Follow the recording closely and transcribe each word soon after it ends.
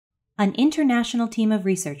An international team of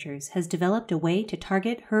researchers has developed a way to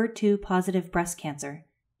target HER2-positive breast cancer,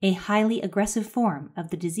 a highly aggressive form of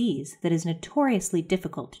the disease that is notoriously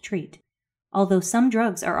difficult to treat. Although some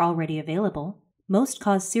drugs are already available, most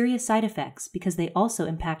cause serious side effects because they also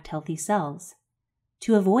impact healthy cells.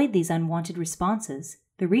 To avoid these unwanted responses,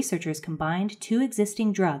 the researchers combined 2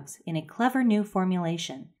 existing drugs in a clever new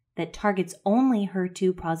formulation that targets only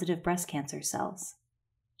HER2-positive breast cancer cells.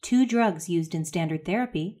 2 drugs used in standard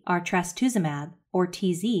therapy are Trastuzumab, or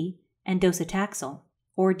TZ, and docetaxel,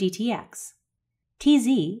 or DTX.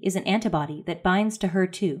 TZ is an antibody that binds to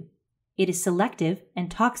HER2. It is selective and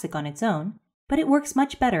toxic on its own, but it works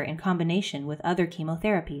much better in combination with other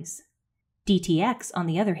chemotherapies. DTX, on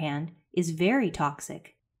the other hand, is very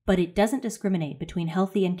toxic, but it doesn't discriminate between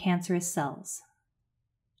healthy and cancerous cells.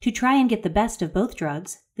 To try and get the best of both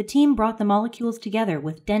drugs, the team brought the molecules together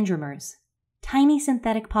with dendrimers, tiny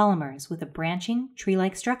synthetic polymers with a branching,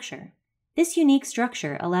 tree-like structure. This unique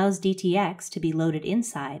structure allows DTX to be loaded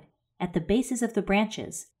inside, at the bases of the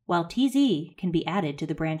branches, while TZ can be added to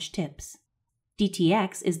the branch tips.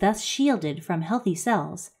 DTX is thus shielded from healthy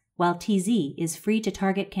cells, while TZ is free to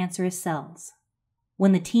target cancerous cells.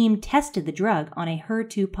 When the team tested the drug on a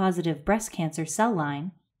HER2-positive breast cancer cell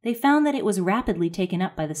line, they found that it was rapidly taken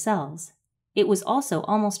up by the cells. It was also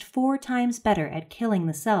almost 4 times better at killing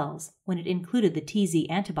the cells when it included the TZ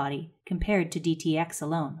antibody compared to DTX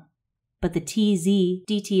alone. But the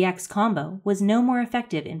TZ-DTX combo was no more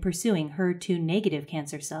effective in pursuing HER2-negative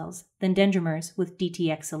cancer cells than dendrimers with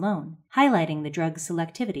DTX alone, highlighting the drug's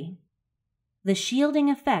selectivity. The shielding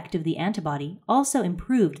effect of the antibody also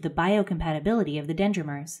improved the biocompatibility of the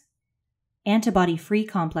dendrimers. Antibody-free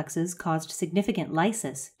complexes caused significant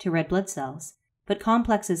lysis to red blood cells, but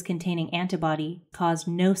complexes containing antibody caused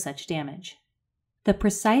no such damage. The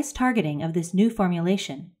precise targeting of this new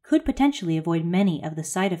formulation could potentially avoid many of the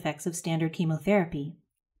side effects of standard chemotherapy.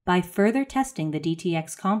 By further testing the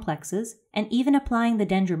DTX complexes and even applying the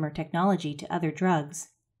dendrimer technology to other drugs,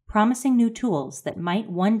 promising new tools that might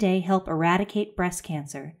one day help eradicate breast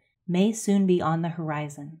cancer may soon be on the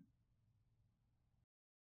horizon.